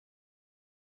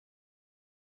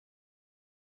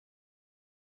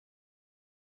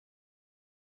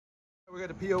We got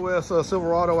the POS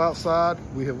Silverado outside.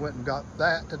 We have went and got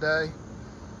that today.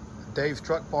 Dave's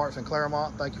Truck Parts in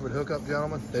Claremont. Thank you for the hookup,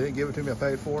 gentlemen. They didn't give it to me, I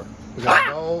paid for it. We got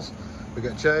Knowles, we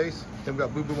got Chase, then we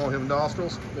got Boo Boo on him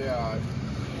nostrils. Yeah,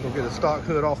 we'll get a stock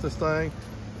hood off this thing.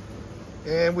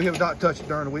 And we have not touched it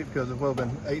during the week because it's well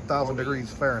been 8,000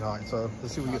 degrees Fahrenheit. So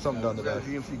let's see if we can get something done today.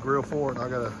 GMC grill for it. I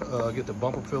gotta get the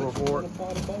bumper filler for it.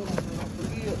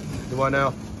 Do I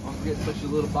now? I forget to put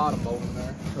your little bottom bolt in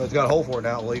there. It's got a hole for it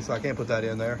now at least, so I can't put that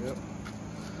in there. Yep.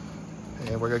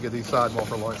 And we're gonna get these side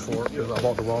bumper lights for it because I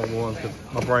bought the wrong ones because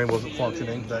my brain wasn't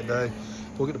functioning that day.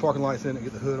 We'll get the parking lights in and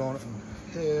get the hood on it. And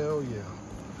hell yeah.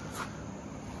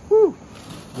 Woo!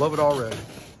 Love it already.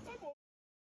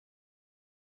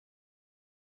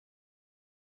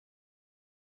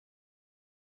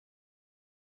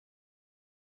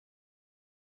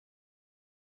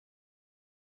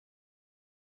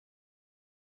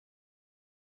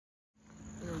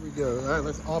 There we go.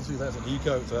 That's obviously that's an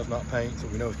E-coat, so that's not paint, so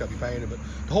we know it's got to be painted. But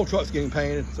the whole truck's getting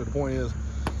painted. So the point is,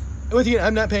 once again,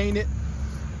 I'm not painting it.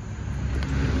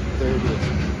 There it is.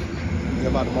 We got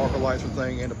about the marker lights and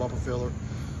thing and the bumper filler.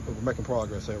 But we're making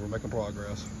progress there. We're making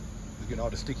progress. We're getting all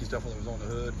the sticky stuff that was on the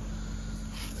hood.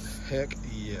 Heck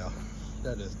yeah,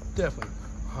 that is definitely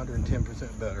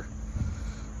 110% better.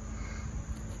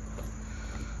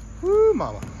 Woo,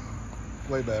 mama,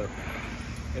 way better.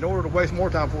 In order to waste more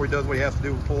time before he does what he has to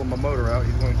do with pulling my motor out,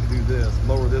 he's going to do this,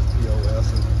 lower this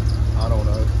POS, and I don't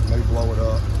know, maybe blow it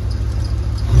up.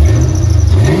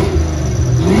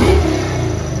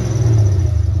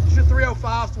 You should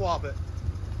 305 swap it.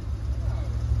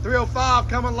 305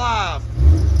 coming live.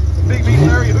 The Big Meat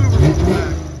Larry Hoover is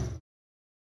back.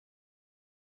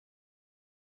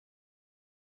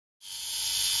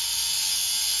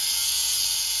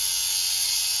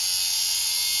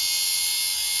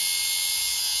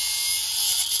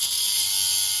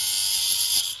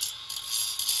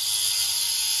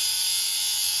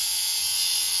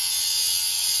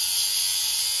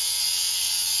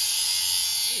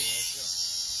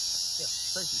 Yeah,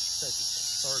 safety.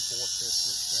 Third, fourth, fifth,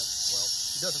 sixth, seventh. Well,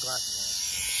 he does the glasses on.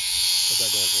 What's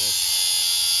that going for?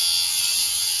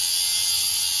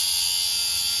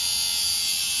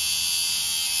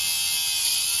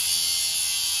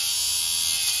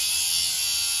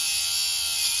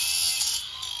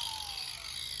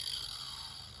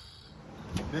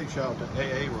 Big shout out to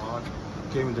AA Ron.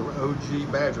 Gave me the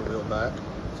OG Badger wheel back.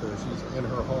 So she's in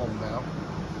her home now.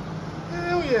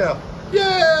 Hell yeah.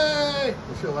 Yay!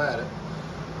 We're still at it.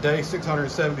 Day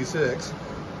 676.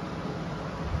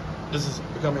 This is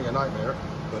becoming a nightmare,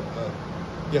 but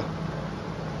yeah,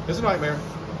 it's a nightmare.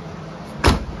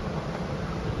 All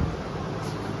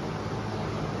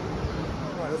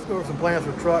right, let's go over some plans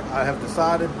for the truck. I have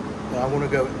decided that I want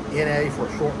to go NA for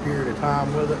a short period of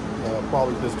time with it.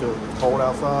 Probably just till it's cold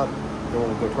outside. Don't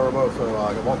want to go turbo, so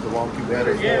I want the long two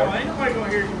batteries. Yeah, well, ain't nobody gonna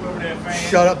hear you over that fan.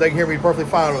 Shut up! They can hear me perfectly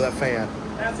fine with that fan.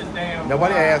 That's a damn.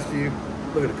 Nobody asked you.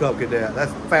 Look at the Cub Cadet.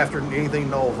 That's faster than anything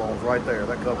Knowles owns right there.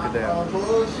 That Cub Cadet.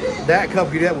 That Cub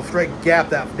Cadet will straight gap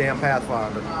that damn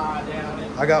Pathfinder.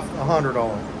 I got 100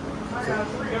 on it. I got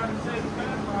 307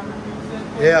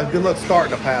 Pathfinder. Yeah, good luck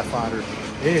starting a Pathfinder.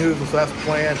 Anywho, so that's the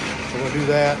plan. We're gonna do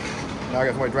that. Now I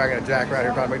got somebody dragging a jack right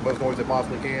here trying to make the most noise they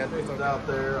possibly can. Jason's out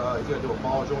there. He's gonna do a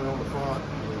ball joint on the front.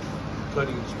 He's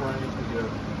cutting the springs.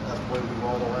 That's the way we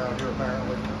roll around here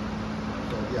apparently.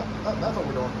 So yeah, that's what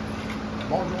we're doing.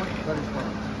 Ball joint, cutting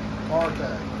springs. Hard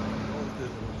tag.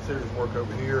 There's some serious work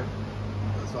over here.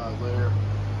 The side there.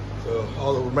 So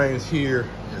all that remains here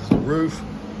is the roof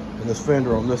and this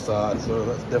fender on this side. So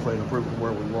that's definitely an improvement from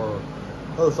where we were.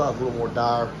 The other side's a little more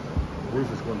dire. The roof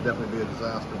is going to definitely be a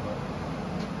disaster, but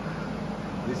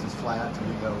this is flat, so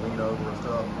you gotta lean over and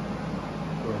stuff.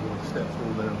 So we'll step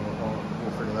through there and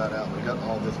we'll figure that out. We got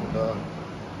all this one done.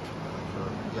 So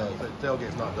yeah, the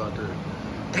tailgate's not done too.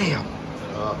 Damn.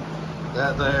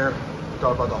 That there. We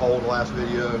talked about the hole in the last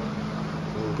video.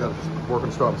 So we've got to work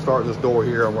and start this door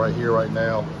here. I'm right here right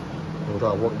now. We'll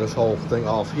try to work this whole thing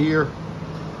off here.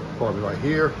 Probably right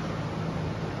here.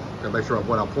 Gotta make sure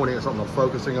when I'm pointing at something, I'm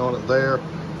focusing on it there.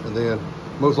 And then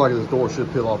most likely this door should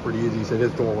peel off pretty easy. He said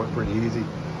his door went pretty easy.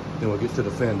 Then we'll get to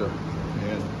the fender.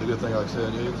 And the good thing, like I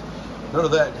said, is none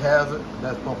of that has it.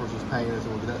 That bumper's just painted, so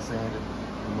we'll get that sanded.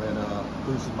 And when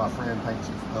Lucy, my friend, paints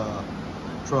the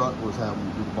truck, we'll have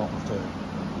him do the bumpers too.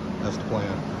 That's the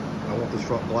plan. I want this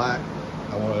truck black.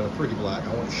 I want it a pretty black.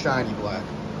 I want it shiny black.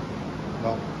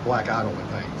 Not black I don't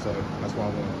paint. So that's why I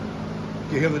want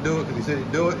to get him to do it because he said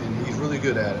he'd do it and he's really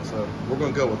good at it. So we're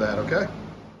going to go with that, okay?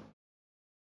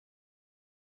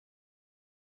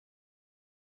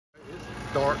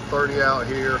 Dark 30 out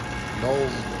here.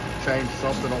 Knowles change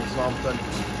something on something.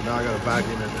 Now I got to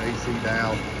vacuum his AC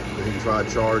down so he can try to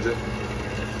charge it.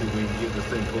 See if we can get this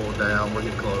thing pulled down. We're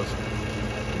getting close.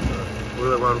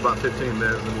 We'll run about 15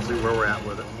 minutes and we'll see where we're at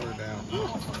with it. Put it down.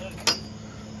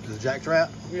 Is it jack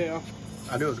trap? Yeah.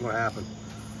 I knew it was going to happen.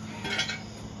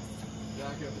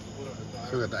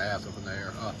 Still got the ass up in the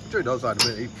air. I'll show you the other side in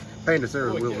a minute. He painted the center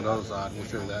of the wheel on the other side. We'll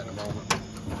show you that in a moment.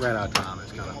 Ran out of time.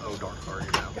 It's kind of dark 30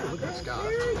 now. Look at the sky.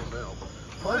 It's cool.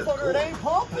 Motherfucker, it ain't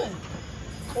pumping.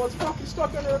 Well, it's fucking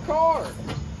stuck under a car.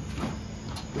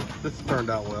 This turned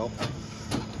out well.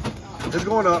 It's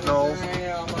going up, Knowles.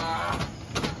 Damn.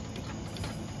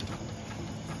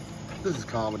 This is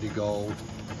comedy gold.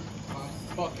 I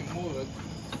fucking would.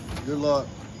 Good luck.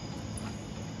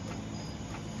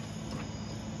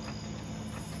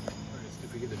 Let's see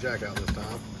if we get the jack out this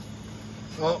time.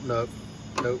 Oh, no.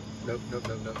 Nope.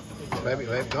 Maybe,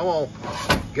 come on.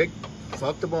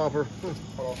 Fuck the bumper.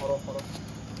 Hold on.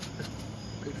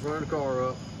 Pick the front of the car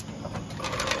up.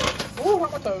 Ooh,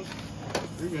 hurt my toes.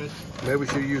 You're good. Maybe we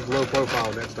should use low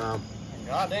profile next time.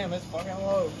 God damn, it's fucking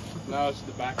low. No, it's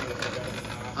the back of it.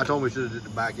 I told him we should have did the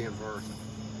back end first.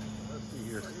 Let's see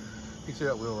here. You can see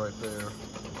that wheel right there.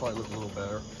 Probably looks a little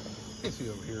better. You can see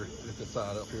over here, at this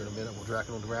side up here in a minute. We'll drag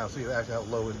it on the ground, see actually how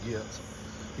low it gets.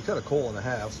 He cut a coil in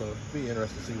half, so it'd be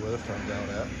interesting to see where this turns out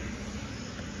at.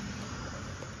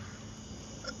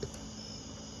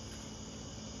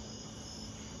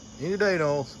 Any day,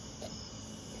 Knowles.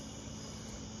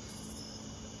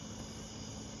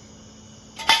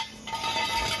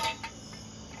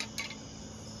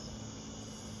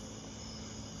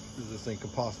 This thing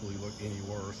could possibly look any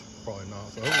worse. Probably not.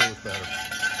 So hopefully it's better.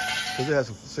 Because it has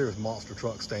a serious monster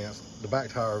truck stance. The back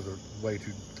tires are way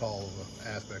too tall of an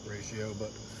aspect ratio,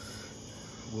 but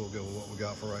we'll go with what we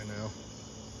got for right now.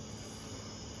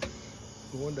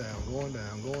 Going down.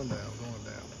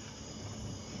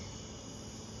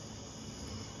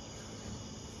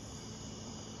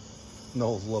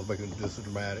 Knowles loves making this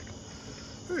dramatic.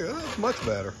 Yeah, that's much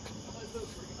better.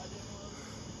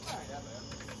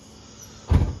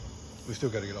 We still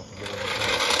got to get off the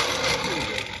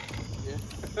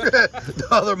road. The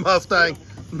other Mustang.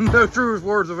 No truest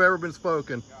words have ever been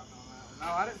spoken. No,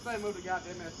 I didn't say move the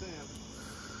goddamn SM.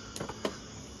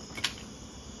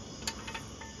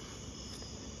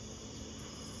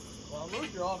 Well,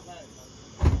 move your automatic.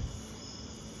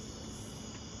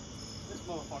 This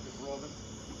motherfucker's rubbing.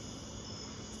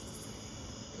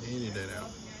 Any day now.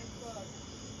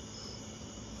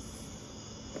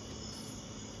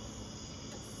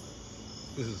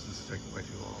 This is just taking way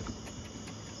too long.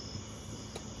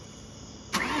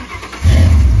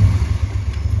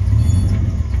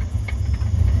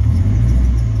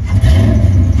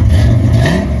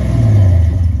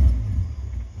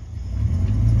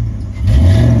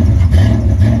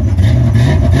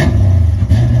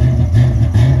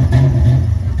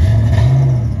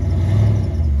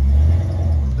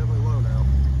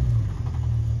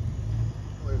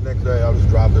 Next day, I'll just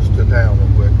drive this to town real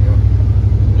quick, you know.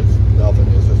 It's nothing,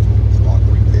 it's just stock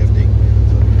 350.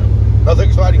 So, you know, nothing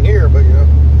exciting here, but you know,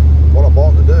 what I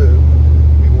bought to do,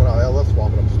 even when I LS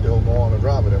swap it, I'm still going to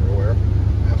drive it everywhere.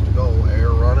 Has to go, air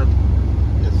running.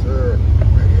 Yes, sir.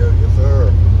 Radio, yes,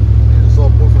 sir. Need a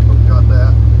subwoofer, but we got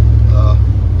that.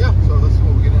 Yeah, so this is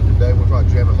what we get into today. We'll try to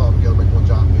jam this all together, make one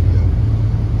giant video.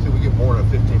 See if we get more than a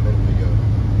 15-minute video.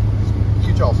 Just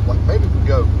get y'all some, like, maybe we can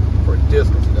go for a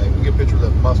distance today. We get pictures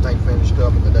of the Mustang finished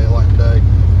up in the daylight today.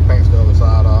 Paint's the other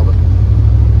side of it.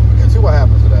 And see what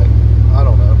happens today. I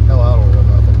don't know. Hell, I don't know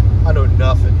nothing. I know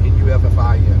nothing.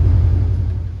 N-U-F-F-I-N.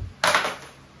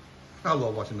 I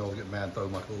love watching Knowles get mad and throw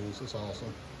my tools. It's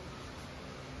awesome.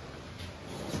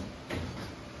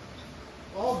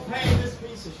 All the pain this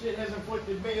piece of shit has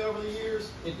inflicted me over the years,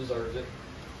 it deserves it.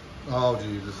 Oh,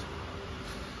 Jesus.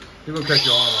 You're going to take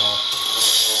your arm off.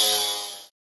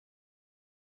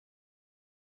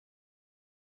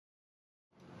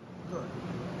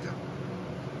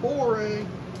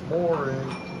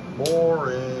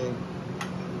 Boring.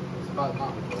 It's about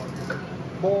not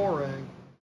Boring.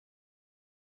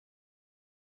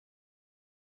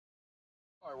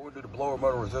 All right, we're going to do the blower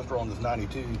motor resistor on this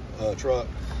 92 truck.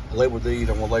 I labeled these.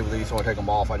 I'm going to label these so I take them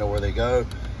off. I know where they go.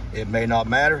 It may not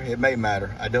matter. It may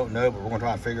matter. I don't know, but we're going to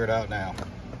try and figure it out now.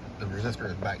 The resistor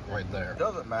is back right there. It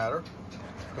doesn't matter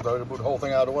because I already moved the whole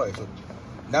thing out of the way. So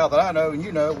now that I know and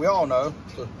you know, we all know,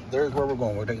 so there's where we're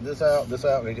going. We're taking this out, we're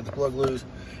going to get the plug loose.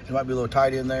 It might be a little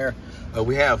tight in there.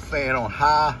 We have fan on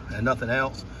high and nothing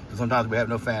else. And sometimes we have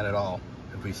no fan at all.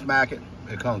 If we smack it,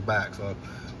 it comes back. So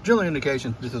general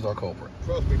indication, this is our culprit.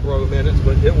 Trust me for a minute,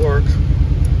 but it works.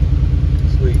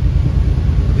 Sweet.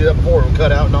 We did that before, it would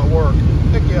cut out and not work.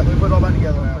 Heck yeah, we put it all back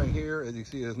together now. as you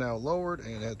see, it is now lowered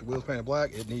and has the wheels painted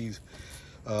black. It needs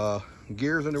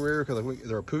gears in the rear because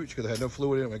they're a pooch because it had no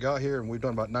fluid in it when it got here, and we've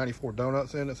done about 94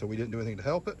 donuts in it, so we didn't do anything to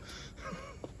help it.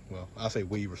 Well, I say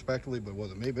we respectfully, but it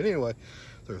wasn't me. But anyway,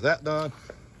 there's that done.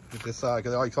 Get this side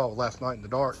because all you saw was last night in the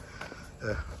dark.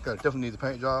 Definitely needs a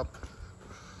paint job.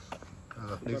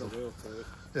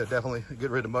 Yeah, definitely get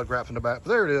rid of the mud graps in the back. But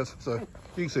there it is. So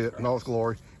you can see it in all its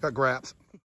glory. Got graps.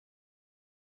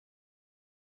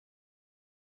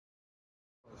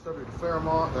 Subject to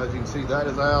Fairmont, as you can see, that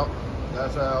is out.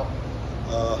 That's out.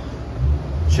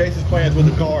 Chase's plans with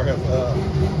the car have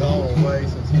gone away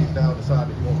since he's now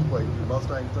decided he wants to play the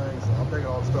Mustang thing. So I'm taking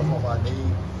all the stuff off I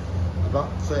need. I'm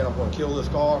not saying I'm going to kill this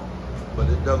car, but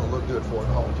it doesn't look good for it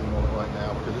to haul a team on it right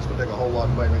now because it's going to take a whole lot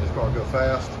of money to make this car go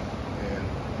fast. And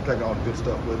I'm taking all the good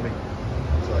stuff with me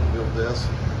so I can build this.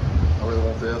 I really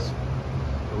want this.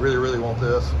 I really, really want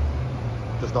this.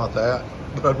 Just not that,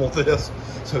 but I want this.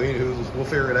 So anywho, we'll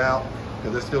figure it out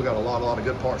because it's still got a lot of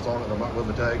good parts on it that I'm not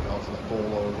willing to take. Also, like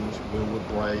coilovers, wheel with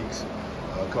brakes,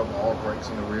 cover all brakes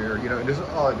in the rear, you know, and just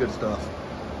all that good stuff.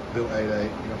 Built 8.8,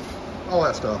 you know, all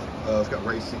that stuff. It's got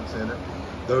race seats in it.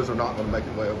 Those are not going to make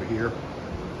it way over here.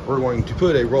 We're going to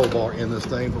put a roll bar in this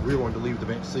thing, but we're going to leave the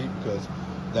bench seat because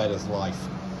that is life.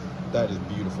 That is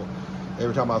beautiful.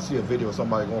 Every time I see a video of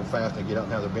somebody going fast and get out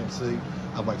and have their bench seat,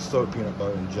 I'm like so peanut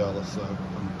butter and jealous. So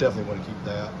I'm definitely going to keep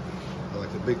that.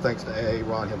 Like a big thanks to AA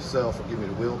Ron himself for giving me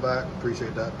the wheel back.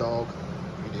 Appreciate that, dog.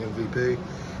 You're the MVP.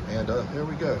 And here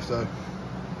we go. So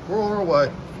we're on our way.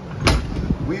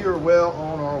 We are well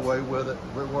on our way with it.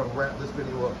 We're going to wrap this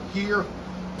video up here,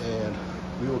 and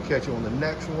we will catch you on the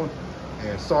next one.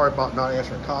 And sorry about not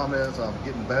answering comments. I'm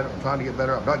getting better. I'm trying to get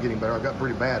better. I'm not getting better. I got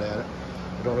pretty bad at it.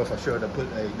 I don't know if I showed. I put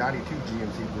a 92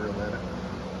 GMC grill in it.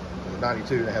 The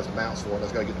 92 that has a mounts for it.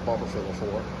 That's got to get the bumper filler for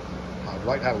it. I'd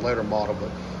like to have a later model,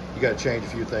 but you got to change a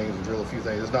few things and drill a few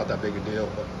things. It's not that big a deal,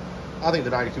 but I think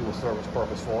the 92 will serve its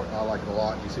purpose for it. I like it a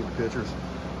lot. You see the pictures.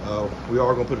 We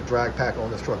are going to put a drag pack on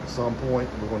this truck at some point.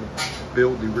 We're going to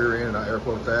build the rear end, and I air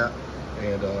quote that.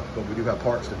 And but we do have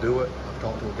parts to do it. I've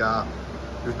talked to a guy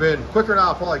who's been quicker than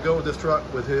I'll probably go with this truck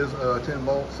with his 10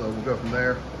 bolts. So we'll go from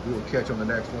there. We will catch on the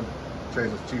next one.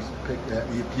 Chase us, Chiefs, pick that.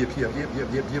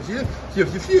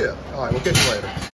 All right, we'll catch you later.